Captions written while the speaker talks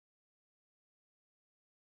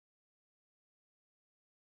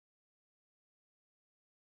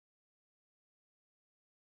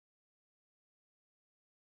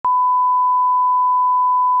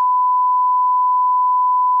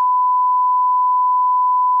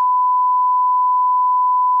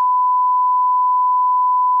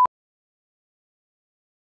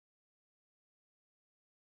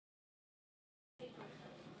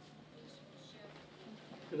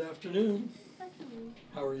afternoon.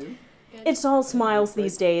 How are you? It's all smiles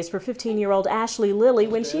these days for 15-year-old Ashley Lilly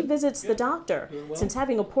when she visits the doctor. Since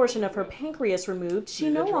having a portion of her pancreas removed, she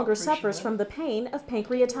no longer suffers from the pain of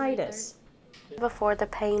pancreatitis. Before, the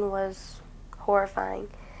pain was horrifying,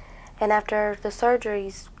 and after the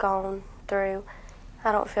surgery's gone through,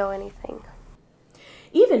 I don't feel anything.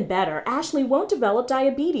 Even better, Ashley won't develop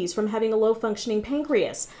diabetes from having a low-functioning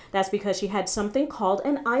pancreas. That's because she had something called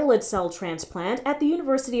an islet cell transplant at the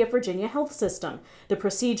University of Virginia Health System. The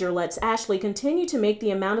procedure lets Ashley continue to make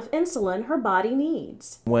the amount of insulin her body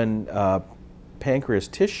needs. When pancreas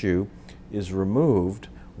tissue is removed,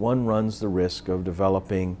 one runs the risk of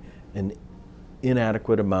developing an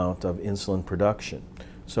inadequate amount of insulin production.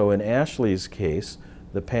 So in Ashley's case,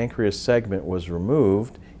 the pancreas segment was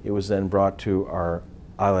removed. It was then brought to our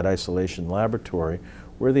islet isolation laboratory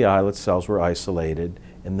where the islet cells were isolated,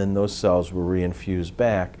 and then those cells were reinfused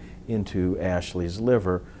back into Ashley's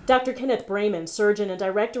liver. Dr. Kenneth Brayman, surgeon and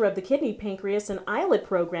director of the Kidney, Pancreas, and Islet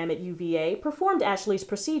program at UVA, performed Ashley's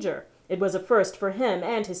procedure. It was a first for him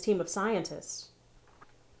and his team of scientists.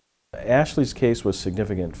 Ashley's case was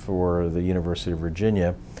significant for the University of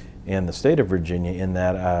Virginia and the state of Virginia in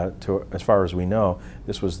that, as far as we know,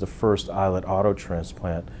 this was the first islet auto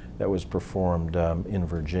transplant that was performed in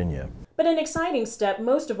Virginia. But an exciting step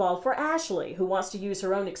most of all for Ashley, who wants to use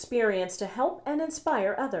her own experience to help and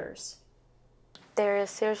inspire others. There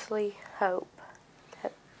is seriously hope.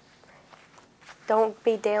 Don't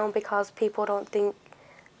be down because people don't think,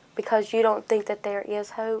 because you don't think that there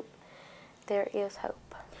is hope. There is hope.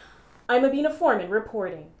 I'm Abina Foreman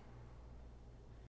reporting.